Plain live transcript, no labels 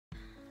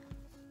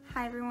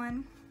Hi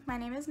everyone, my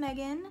name is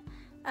Megan.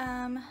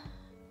 I've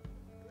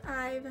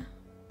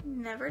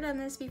never done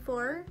this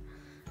before.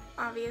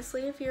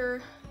 Obviously, if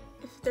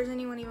there's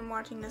anyone even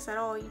watching this at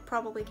all, you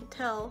probably can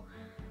tell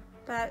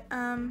that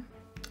I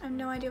have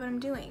no idea what I'm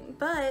doing.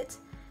 But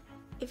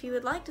if you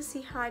would like to see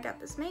how I got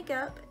this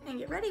makeup and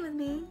get ready with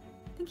me,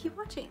 then keep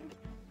watching.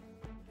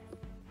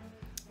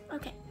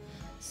 Okay,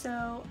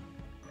 so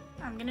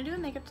I'm gonna do a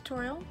makeup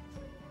tutorial.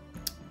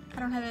 I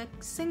don't have a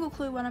single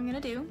clue what I'm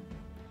gonna do.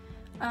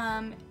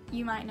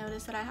 You might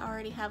notice that I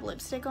already have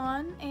lipstick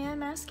on and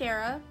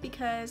mascara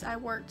because I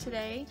work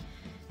today,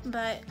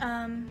 but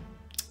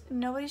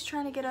nobody's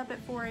trying to get up at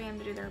 4 a.m.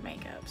 to do their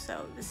makeup,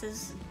 so this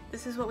is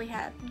what we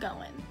have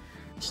going.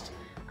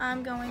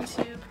 I'm going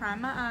to prime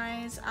my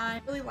eyes.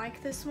 I really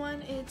like this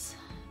one. It's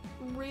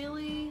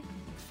really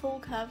full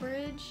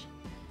coverage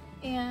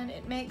and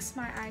it makes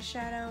my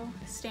eyeshadow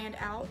stand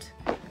out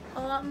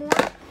a lot more,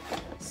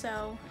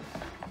 so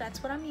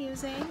that's what I'm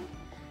using.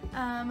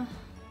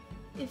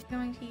 If you're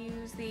going to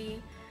use the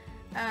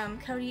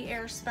Coty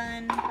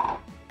Airspun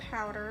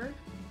powder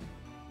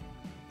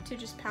to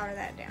just powder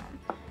that down.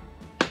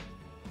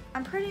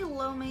 I'm pretty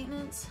low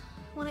maintenance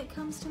when it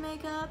comes to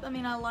makeup. I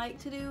mean, I like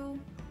to do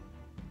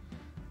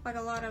like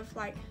a lot of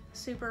like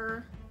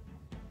super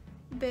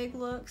big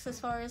looks as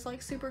far as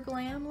like super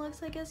glam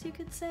looks, I guess you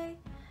could say.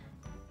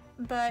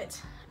 But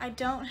I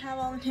don't have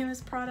all the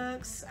newest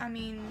products. I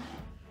mean,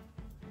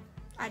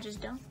 I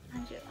just don't. I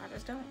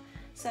just don't.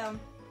 So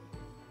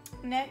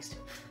next,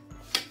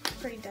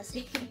 pretty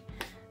dusty,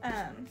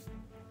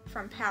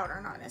 from powder,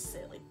 not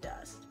necessarily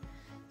dust.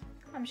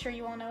 I'm sure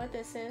you all know what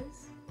this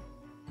is.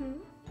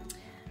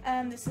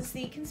 This is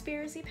the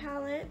Conspiracy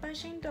Palette by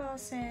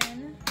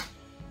Dawson.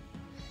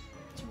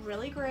 It's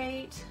really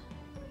great,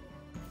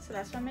 so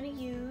that's what I'm going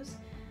to use.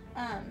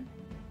 I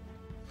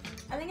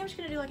think I'm just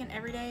going to do like an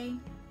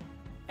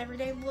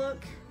everyday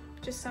look,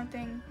 just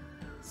something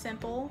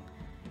simple.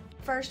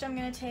 First, I'm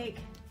going to take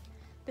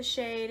the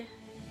shade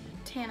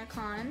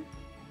Tanacon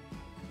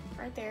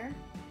right there,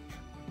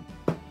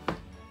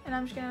 and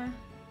I'm just gonna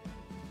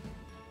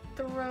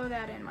throw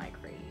that in my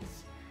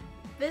crease.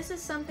 This is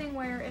something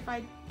where if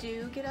I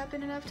do get up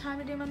in enough time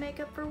to do my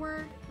makeup for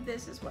work,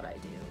 this is what I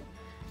do.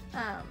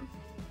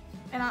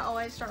 And I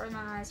always start with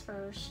my eyes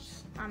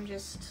first.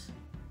 I'm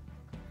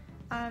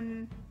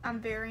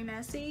very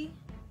messy,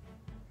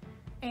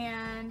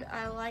 and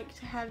I like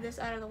to have this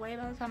out of the way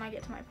by the time I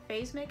get to my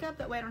face makeup.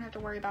 That way I don't have to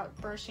worry about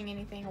brushing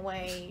anything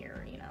away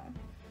or, you know,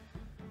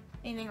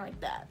 anything like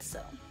that. So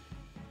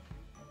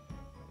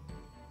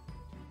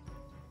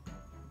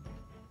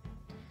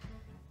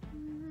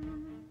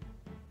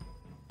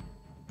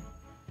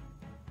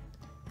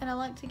and I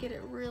like to get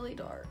it really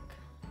dark,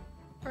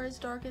 or as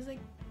dark as I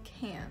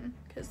can,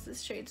 because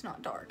this shade's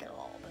not dark at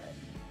all, but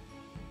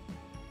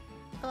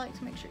I like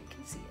to make sure you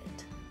can see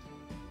it.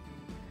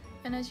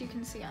 And as you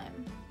can see,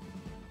 I'm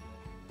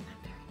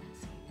very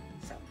messy.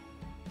 So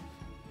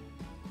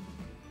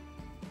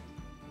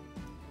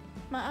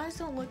my eyes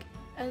don't look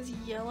as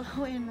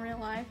yellow in real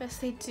life as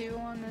they do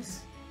on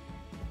this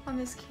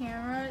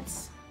camera.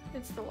 It's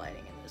the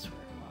lighting in this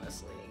room,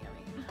 honestly. I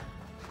mean,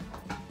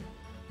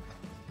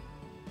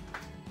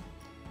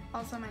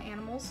 also my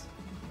animals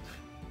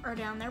are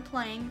down there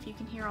playing, if you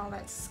can hear all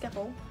that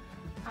scuffle.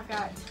 I've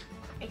got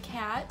a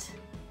cat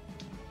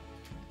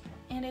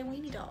and a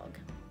weenie dog.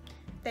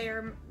 They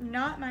are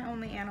not my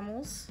only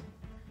animals.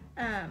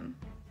 I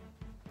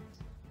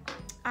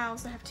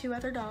also have 2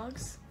 other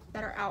dogs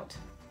that are out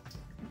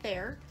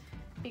there,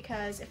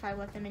 because if I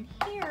let them in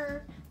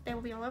here, they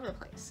will be all over the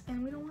place,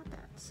 and we don't want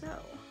that. So,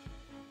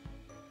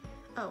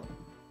 oh,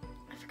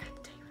 I forgot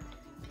to tell you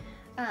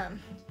what I'm doing.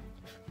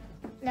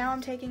 Now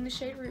I'm taking the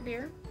shade Root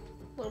Beer,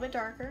 a little bit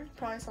darker.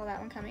 Probably saw that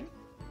one coming.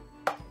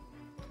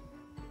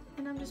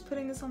 And I'm just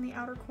putting this on the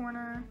outer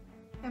corner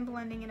and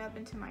blending it up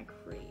into my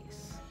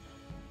crease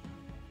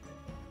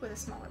with a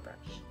smaller brush.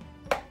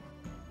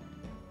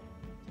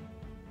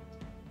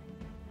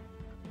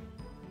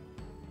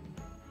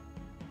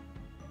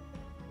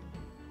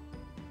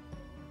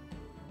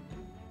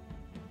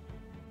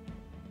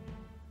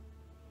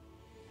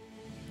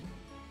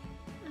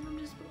 And I'm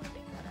just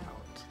blending that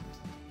out.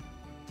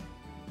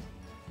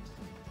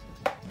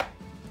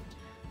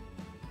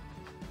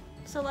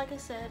 So like I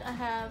said, I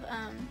have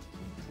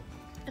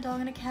a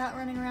dog and a cat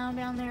running around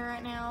down there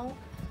right now.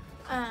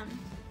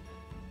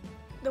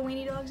 The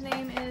weenie dog's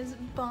name is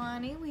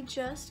Bonnie. We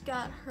just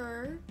got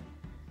her.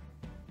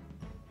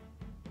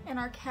 And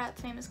our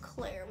cat's name is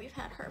Claire. We've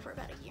had her for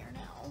about a year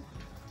now.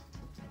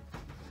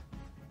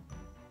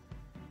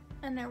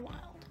 And they're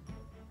wild.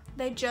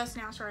 They just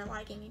now started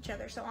liking each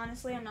other, so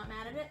honestly, I'm not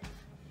mad at it.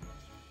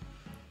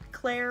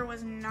 Claire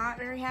was not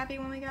very happy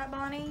when we got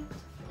Bonnie.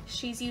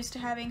 She's used to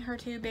having her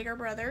 2 bigger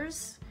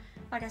brothers.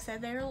 Like I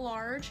said, they're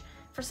large.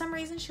 For some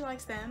reason, she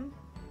likes them.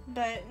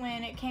 But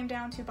when it came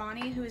down to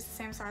Bonnie, who is the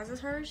same size as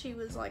her, she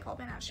was like all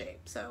bent out of shape.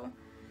 So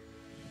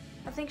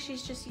I think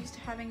she's just used to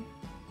having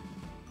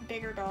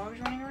bigger dogs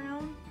running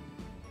around.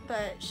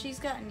 But she's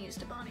gotten used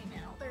to Bonnie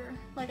now. They're,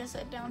 like I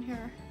said, down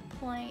here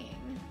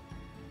playing.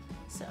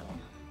 So,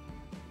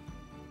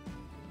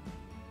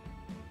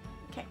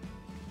 okay.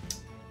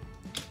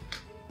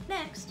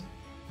 Next,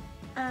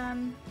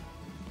 I'm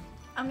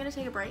gonna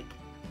take a break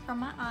from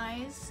my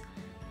eyes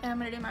and I'm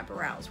gonna do my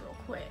brows real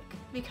quick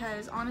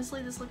because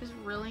honestly this look is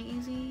really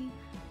easy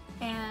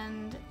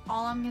and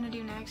all I'm gonna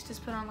do next is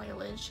put on like a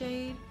lid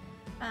shade,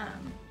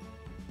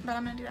 but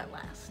I'm gonna do that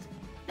last.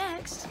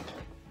 Next,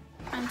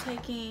 I'm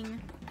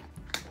taking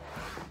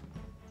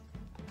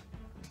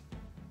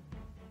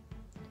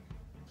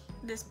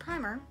this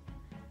primer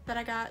that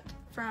I got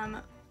from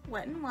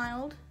Wet n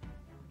Wild,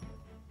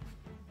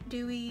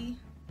 Dewy.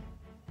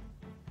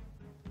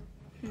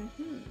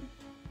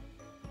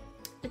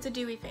 It's a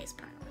dewy face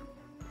primer.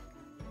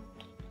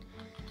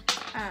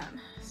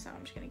 So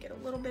I'm just gonna get a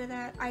little bit of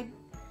that. I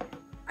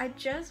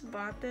just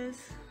bought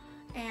this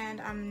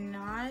and I'm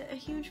not a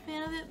huge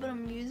fan of it, but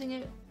I'm using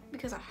it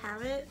because I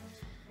have it.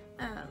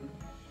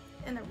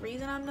 And the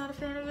reason I'm not a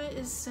fan of it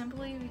is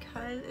simply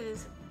because it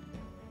is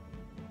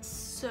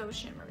so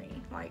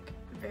shimmery, like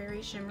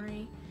very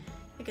shimmery.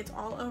 It gets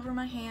all over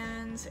my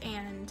hands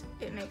and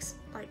it makes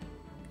like,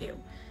 ew.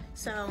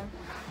 So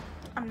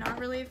I'm not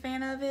really a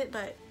fan of it,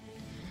 but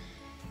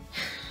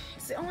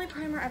it's the only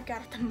primer I've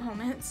got at the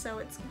moment, so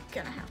it's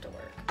gonna have to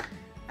work.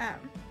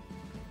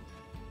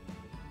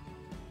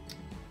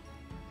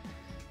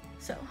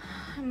 So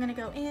I'm gonna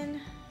go in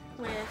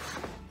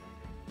with,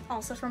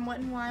 also from Wet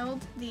n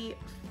Wild, the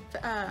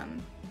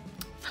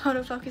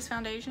PhotoFocus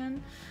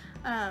foundation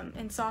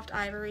in Soft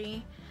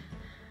Ivory.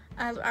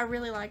 I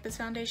really like this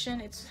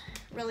foundation. It's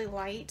really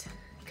light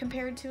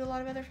compared to a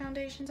lot of other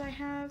foundations I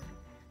have,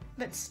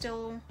 but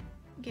still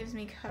gives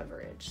me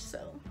coverage,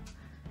 so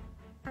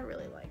I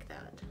really like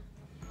that.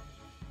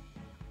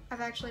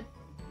 I've actually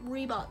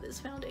rebought this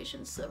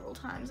foundation several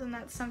times, and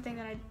that's something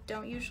that I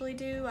don't usually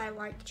do. I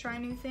like to try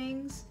new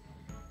things.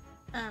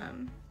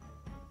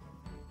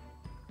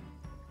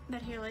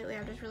 But here lately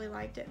I've just really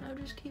liked it and I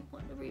just keep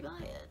wanting to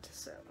rebuy it,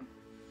 so.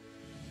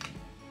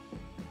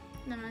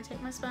 Then I'm gonna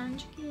take my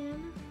sponge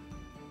again.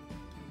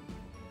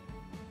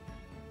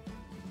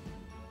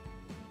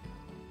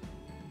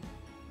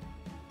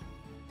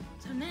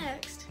 So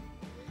next,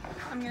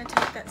 I'm gonna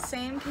take that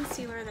same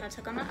concealer that I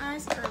took on my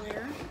eyes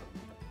earlier.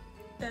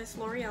 This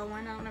L'Oreal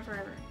one, I don't know if I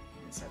ever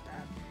said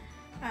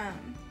that.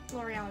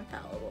 L'Oreal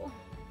Infallible.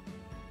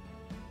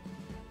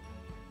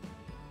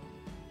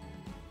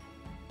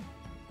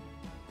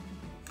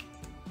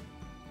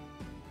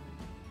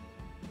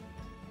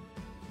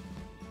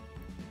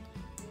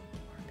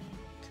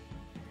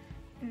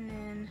 And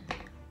then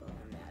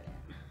blend that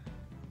in.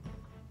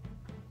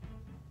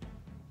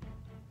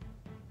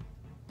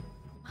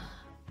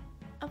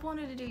 I've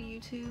wanted to do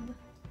YouTube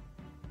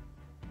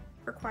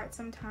for quite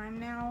some time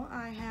now.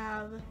 I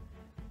have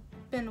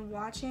been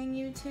watching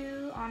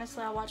YouTube.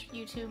 Honestly, I watch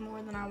YouTube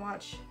more than I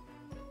watch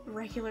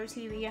regular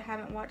TV. I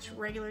haven't watched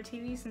regular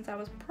TV since I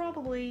was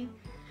probably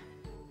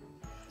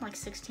like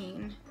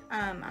 16.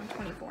 I'm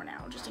 24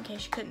 now, just in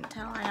case you couldn't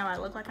tell. I know I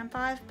look like I'm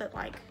 5, but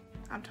like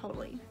I'm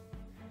totally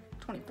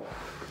 24.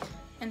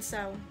 And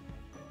so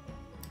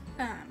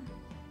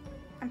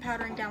I'm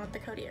powdering down with the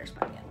Coty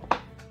Airspun again.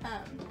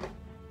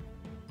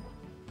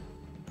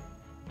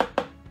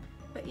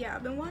 But yeah,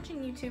 I've been watching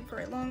YouTube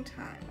for a long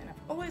time and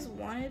I've always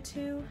wanted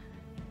to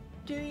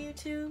do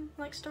YouTube,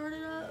 like start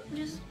it up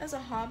just as a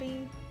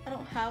hobby. I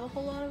don't have a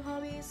whole lot of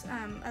hobbies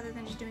other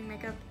than just doing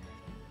makeup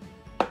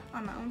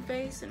on my own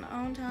face in my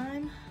own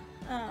time.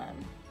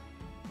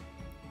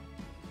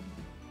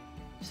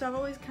 So I've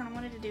always kind of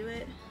wanted to do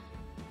it,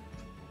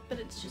 but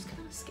it's just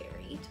kind of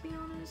scary, to be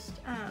honest.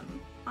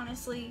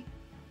 Honestly,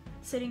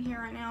 sitting here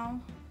right now,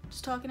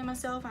 just talking to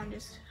myself, I'm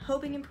just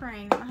hoping and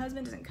praying that my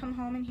husband doesn't come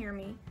home and hear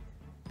me,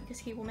 because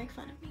he will make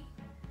fun of me,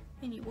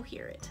 and you will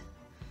hear it.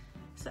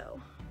 So,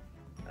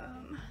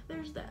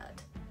 there's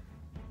that.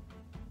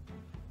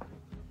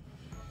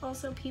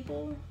 Also,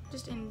 people,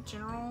 just in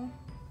general,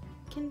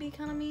 can be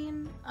kind of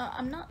mean.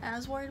 I'm not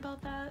as worried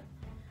about that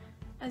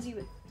as you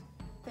would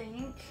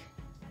think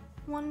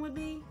one would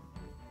be,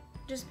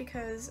 just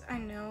because I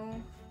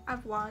know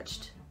I've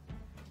watched,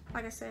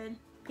 like I said,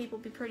 people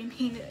be pretty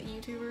mean to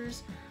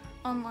YouTubers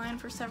online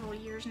for several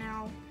years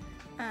now,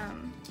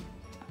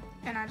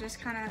 and I just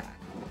kind of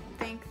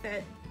think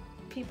that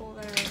people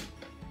that are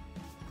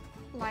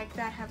like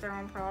that have their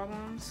own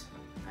problems,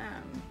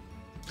 and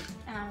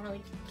I don't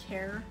really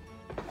care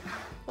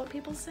what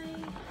people say.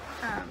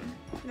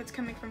 That's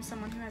coming from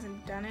someone who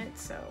hasn't done it,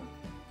 so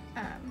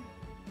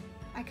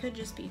I could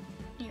just be,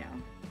 you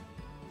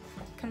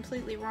know,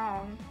 completely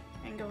wrong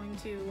and going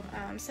to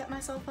set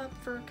myself up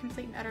for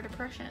complete and utter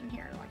depression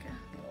here, like a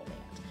little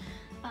bit.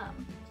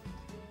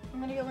 I'm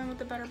gonna go in with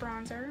the Butter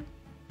Bronzer.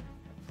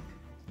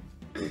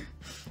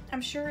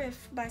 I'm sure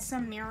if by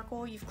some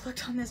miracle you've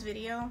clicked on this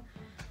video,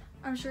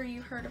 I'm sure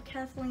you've heard of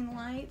Kathleen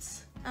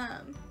Lights.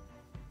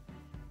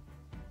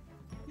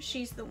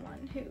 She's the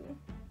one who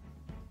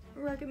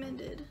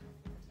recommended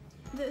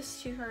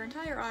this to her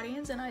entire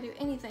audience, and I do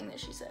anything that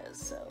she says,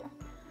 so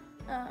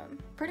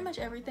pretty much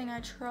everything I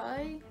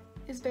try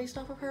is based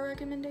off of her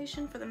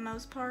recommendation for the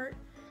most part.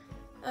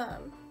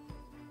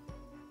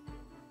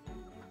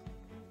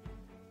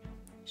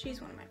 She's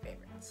one of my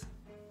favorites.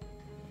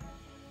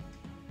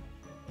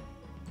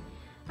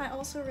 I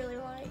also really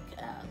like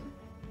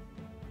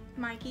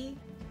Mikey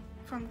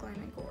from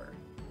Glam & Gore.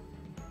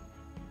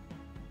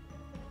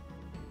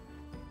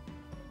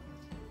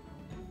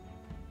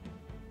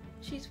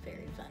 She's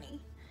very funny.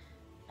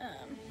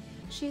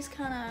 She's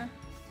kind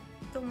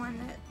of the one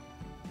that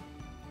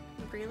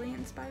really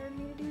inspired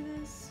me to do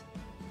this.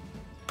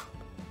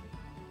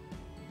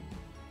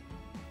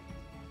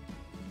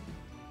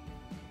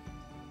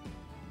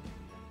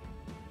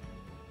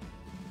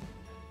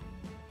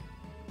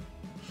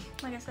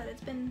 Like I said,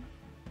 it's been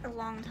a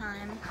long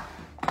time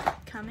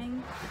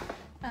coming.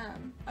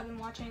 I've been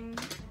watching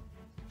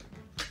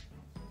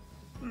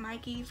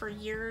Mikey for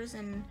years,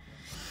 and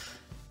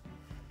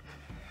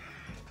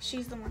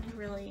she's the one who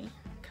really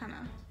kind of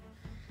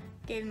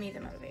gave me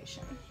the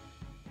motivation.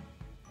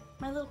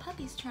 My little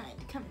puppy's trying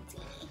to come and see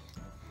me.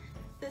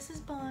 This is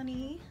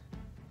Bonnie.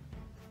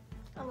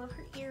 I love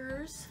her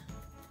ears.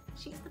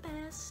 She's the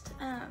best,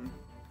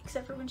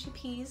 except for when she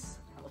pees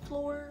on the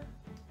floor.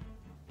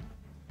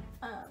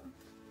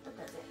 But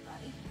that's it,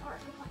 buddy. Alright,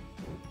 come on.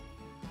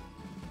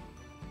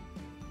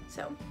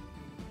 So,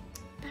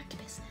 back to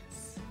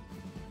business.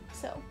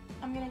 So,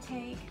 I'm gonna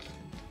take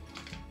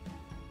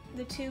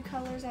the two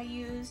colors I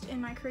used in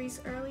my crease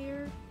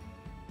earlier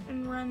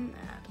and run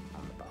that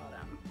on the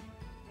bottom.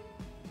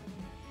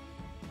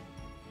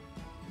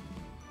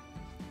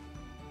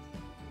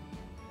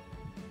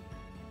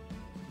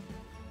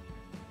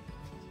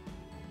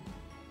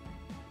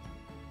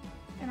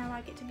 And I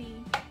like it to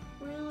be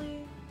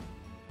really,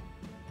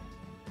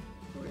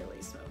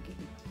 really smoky.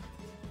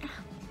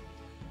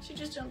 She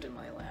just jumped in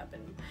my lap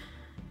and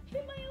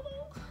hit my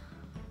elbow.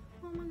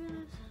 Oh my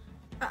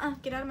goodness.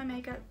 Get out of my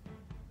makeup.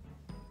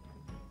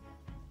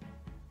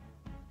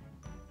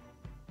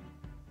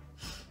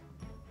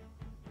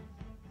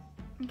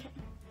 Okay.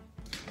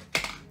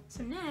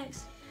 So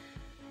next,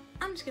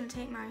 I'm just gonna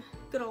take my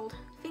good old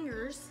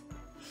fingers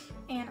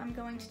and I'm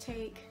going to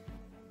take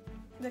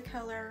the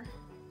color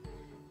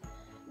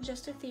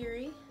Just a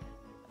Theory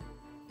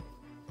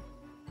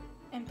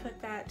and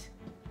put that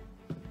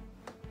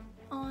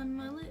on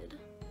my lid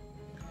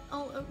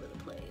all over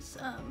the place.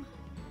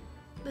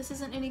 This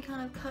isn't any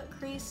kind of cut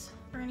crease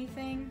or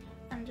anything.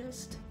 I'm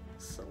just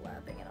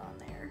slapping it on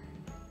there.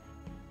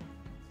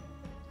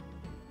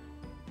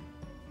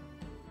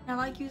 I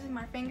like using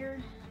my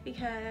finger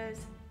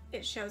because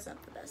it shows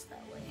up the best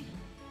that way.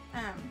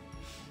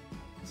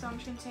 So I'm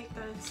just gonna take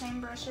the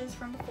same brushes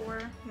from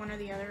before, one or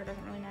the other, it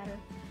doesn't really matter,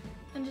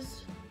 and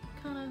just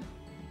kind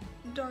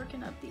of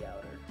darken up the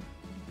outer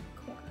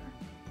corner.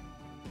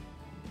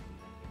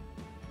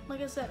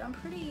 Like I said, I'm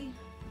pretty,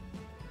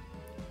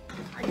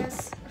 I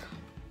guess,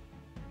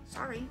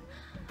 sorry,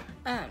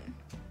 I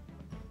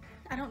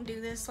don't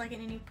do this like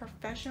in any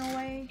professional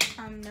way.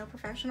 I'm no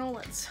professional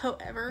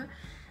whatsoever.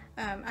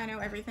 I know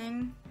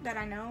everything that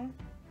I know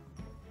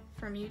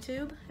from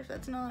YouTube, if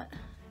that's not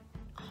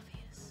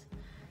obvious.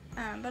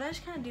 But I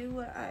just kind of do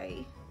what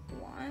I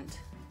want.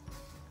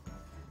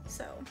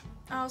 So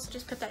I also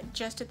just put that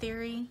Just a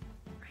Theory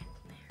right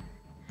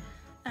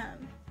there.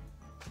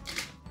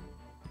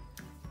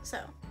 So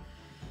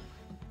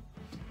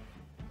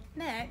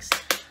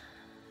next,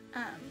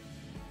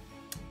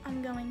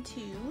 I'm going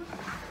to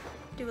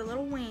do a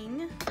little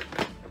wing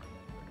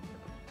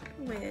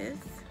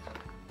with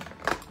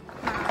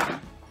my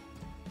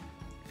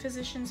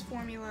Physicians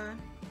Formula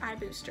Eye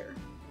Booster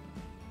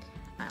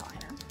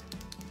eyeliner.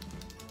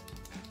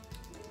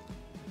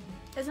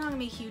 It's not gonna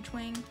be a huge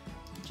wing,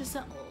 just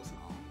something a little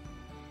small.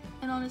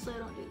 And honestly, I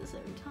don't do this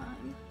every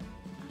time.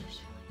 I just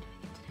feel like doing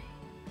it today.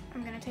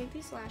 I'm gonna take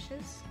these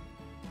lashes.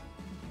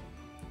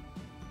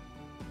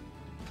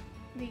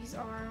 These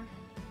are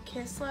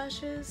Kiss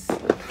lashes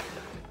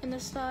in the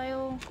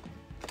style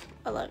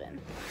 11.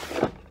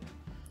 Right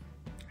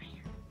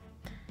here.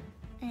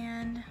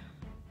 And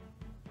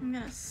I'm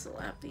gonna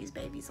slap these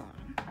babies on.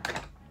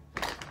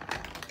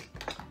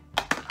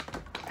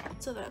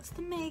 So that's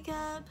the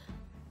makeup.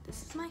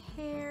 This is my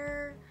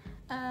hair.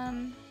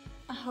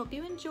 I hope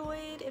you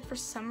enjoyed. If for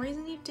some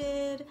reason you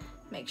did,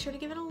 make sure to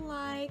give it a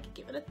like,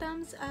 give it a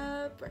thumbs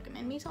up,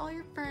 recommend me to all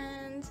your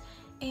friends,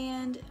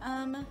 and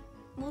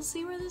we'll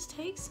see where this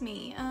takes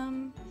me.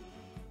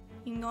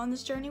 You can go on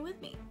this journey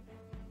with me.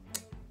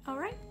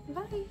 Alright,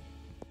 bye!